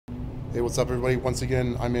Hey, what's up, everybody? Once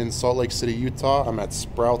again, I'm in Salt Lake City, Utah. I'm at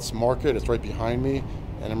Sprouts Market. It's right behind me,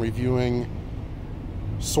 and I'm reviewing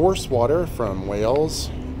source water from Wales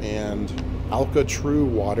and Alka True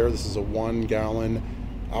water. This is a 1-gallon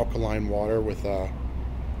alkaline water with a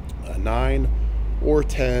 9 or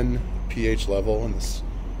 10 pH level in this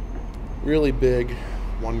really big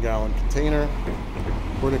 1-gallon container.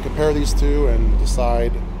 We're going to compare these two and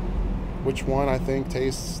decide which one I think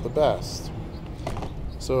tastes the best.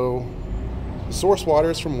 So, the source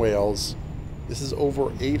water is from Wales. This is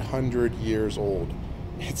over 800 years old.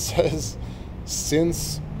 It says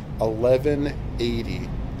since 1180.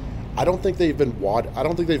 I don't think they've been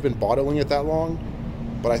bottling it that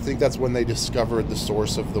long, but I think that's when they discovered the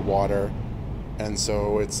source of the water, and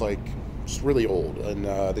so it's like just really old, and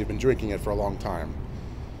they've been drinking it for a long time.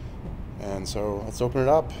 And so let's open it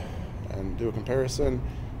up and do a comparison.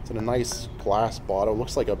 It's in a nice glass bottle.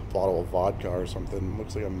 Looks like a bottle of vodka or something.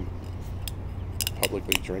 Looks like I'm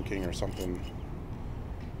publicly drinking or something.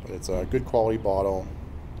 But it's a good quality bottle,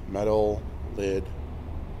 metal lid.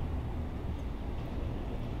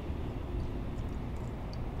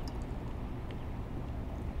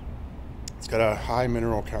 It's got a high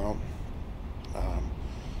mineral count.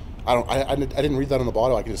 I didn't read that on the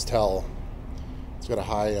bottle. I can just tell. It's got a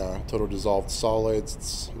high total dissolved solids.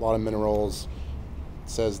 It's a lot of minerals. It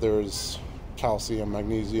says there's calcium,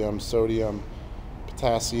 magnesium, sodium,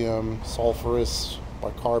 potassium, sulfurous,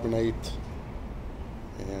 bicarbonate,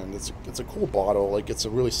 and it's a cool bottle. Like, it's a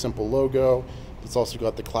really simple logo. It's also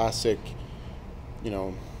got the classic,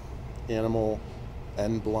 animal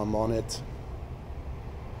emblem on it.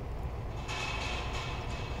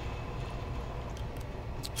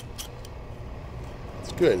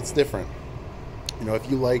 It's good. It's different.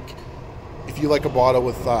 If you like a bottle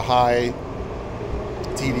with high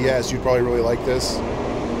TDS, you'd probably really like this.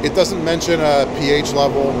 It doesn't mention a pH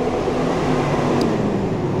level.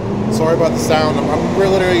 Sorry about the sound. We're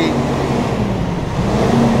literally...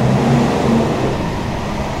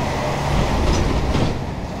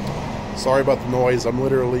 Sorry about the noise. I'm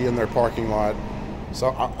literally in their parking lot. So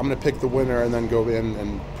I'm going to pick the winner and then go in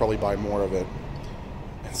and probably buy more of it.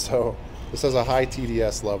 And so this has a high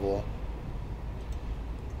TDS level.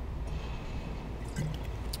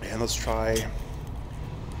 And let's try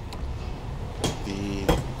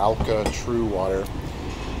the Alka True water.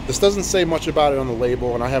 This doesn't say much about it on the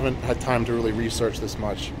label, and I haven't had time to really research this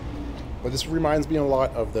much. But this reminds me a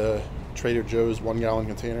lot of the Trader Joe's 1-gallon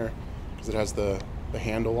container, because it has the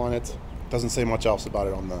handle on it. Doesn't say much else about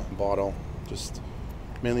it on the bottle. Just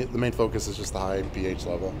mainly, the main focus is just the high pH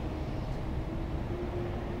level.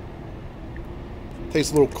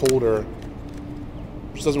 Tastes a little colder,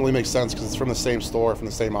 which doesn't really make sense because it's from the same store, from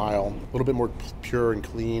the same aisle. A little bit more pure and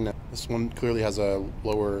clean. This one clearly has a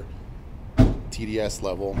lower TDS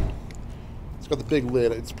level. It's got the big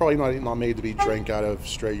lid. It's probably not made to be drank out of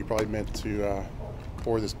straight. You're probably meant to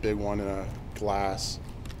pour this big one in a glass.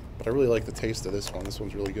 But I really like the taste of this one. This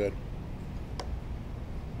one's really good.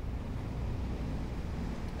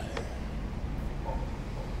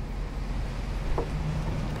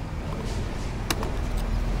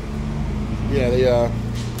 Yeah, they're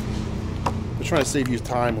trying to save you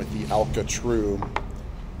time with the Alka True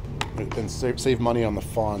and save money on the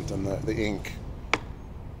font and the ink.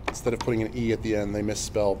 Instead of putting an E at the end, they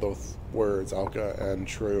misspell both words, Alka and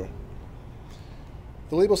True.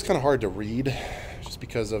 The label's kind of hard to read just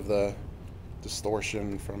because of the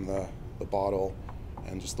distortion from the bottle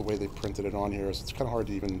and just the way they printed it on here. So it's kind of hard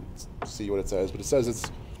to even see what it says. But it says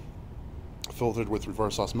it's filtered with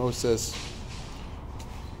reverse osmosis.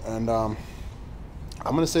 And I'm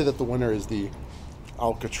going to say that the winner is the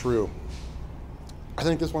Alka True. I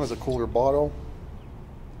think this one has a cooler bottle,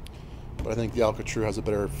 but I think the Alka True has a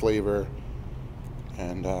better flavor,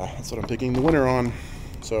 and that's what I'm picking the winner on.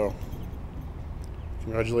 So,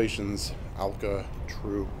 congratulations, Alka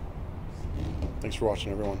True. Thanks for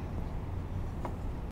watching, everyone.